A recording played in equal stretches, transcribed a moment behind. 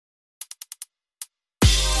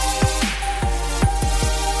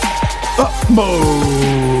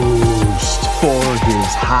utmost for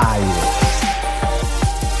his highest.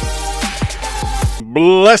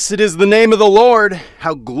 Blessed is the name of the Lord.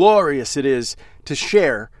 How glorious it is to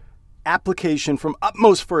share application from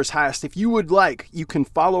Utmost for his highest. If you would like, you can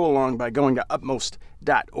follow along by going to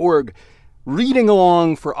utmost.org. Reading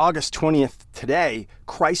along for August 20th today,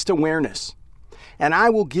 Christ awareness. And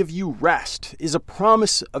I will give you rest is a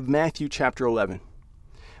promise of Matthew chapter 11.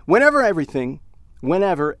 Whenever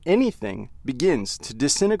anything begins to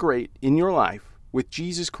disintegrate in your life with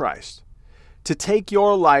Jesus Christ, to take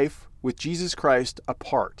your life with Jesus Christ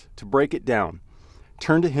apart, to break it down,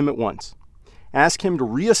 turn to him at once. Ask him to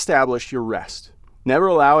reestablish your rest. Never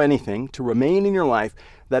allow anything to remain in your life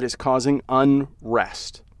that is causing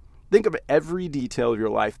unrest. Think of every detail of your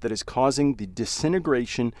life that is causing the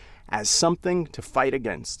disintegration as something to fight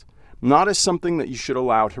against, not as something that you should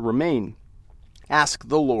allow to remain. Ask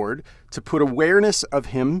the Lord to put awareness of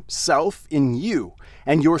himself in you,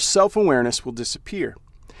 and your self-awareness will disappear.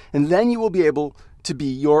 And then you will be able to be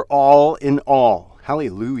your all in all.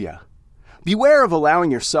 Hallelujah. Beware of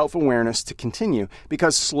allowing your self-awareness to continue,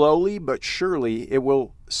 because slowly but surely it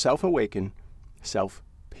will self-awaken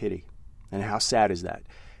self-pity. And how sad is that?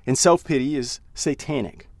 And self-pity is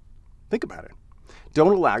satanic. Think about it.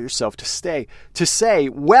 Don't allow yourself to say,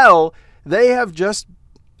 well, they have just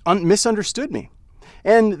misunderstood me.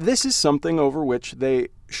 And this is something over which they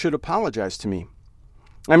should apologize to me.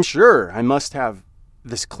 I'm sure I must have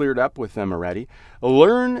this cleared up with them already.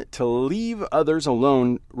 Learn to leave others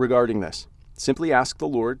alone regarding this. Simply ask the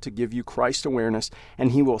Lord to give you Christ awareness,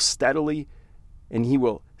 and he will steady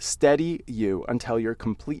you until your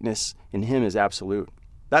completeness in him is absolute.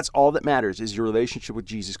 That's all that matters, is your relationship with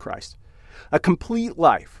Jesus Christ. A complete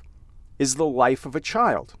life is the life of a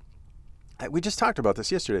child. We just talked about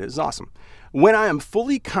this yesterday. This is awesome. When I am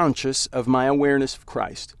fully conscious of my awareness of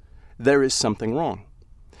Christ, there is something wrong.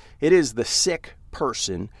 It is the sick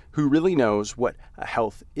person who really knows what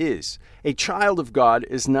health is. A child of God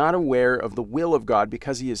is not aware of the will of God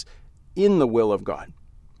because he is in the will of God.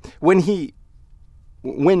 When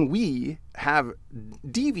we have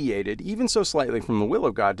deviated even so slightly from the will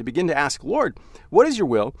of God to begin to ask, Lord, what is your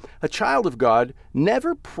will? A child of God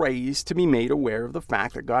never prays to be made aware of the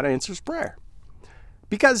fact that God answers prayer,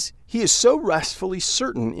 because he is so restfully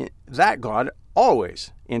certain that God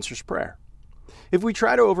always answers prayer. If we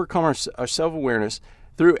try to overcome our self-awareness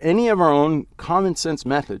through any of our own common sense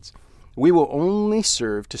methods, we will only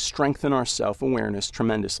serve to strengthen our self-awareness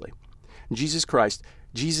tremendously. Jesus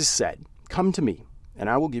said, come to me, and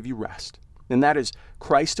I will give you rest. And that is,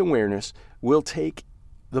 Christ awareness will take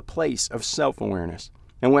the place of self-awareness.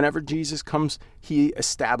 And whenever Jesus comes, he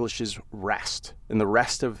establishes rest. And the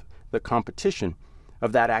rest of the competition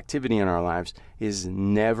of that activity in our lives is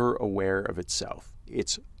never aware of itself.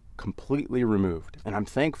 It's completely removed. And I'm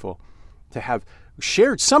thankful to have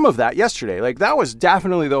shared some of that yesterday. Like, that was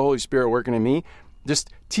definitely the Holy Spirit working in me, just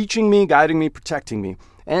teaching me, guiding me, protecting me.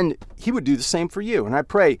 And he would do the same for you. And I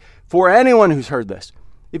pray for anyone who's heard this,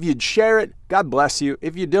 if you'd share it, God bless you.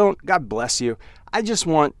 If you don't, God bless you. I just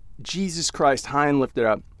want Jesus Christ high and lifted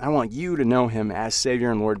up. I want you to know him as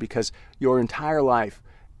Savior and Lord, because your entire life,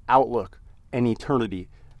 outlook, and eternity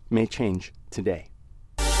may change today.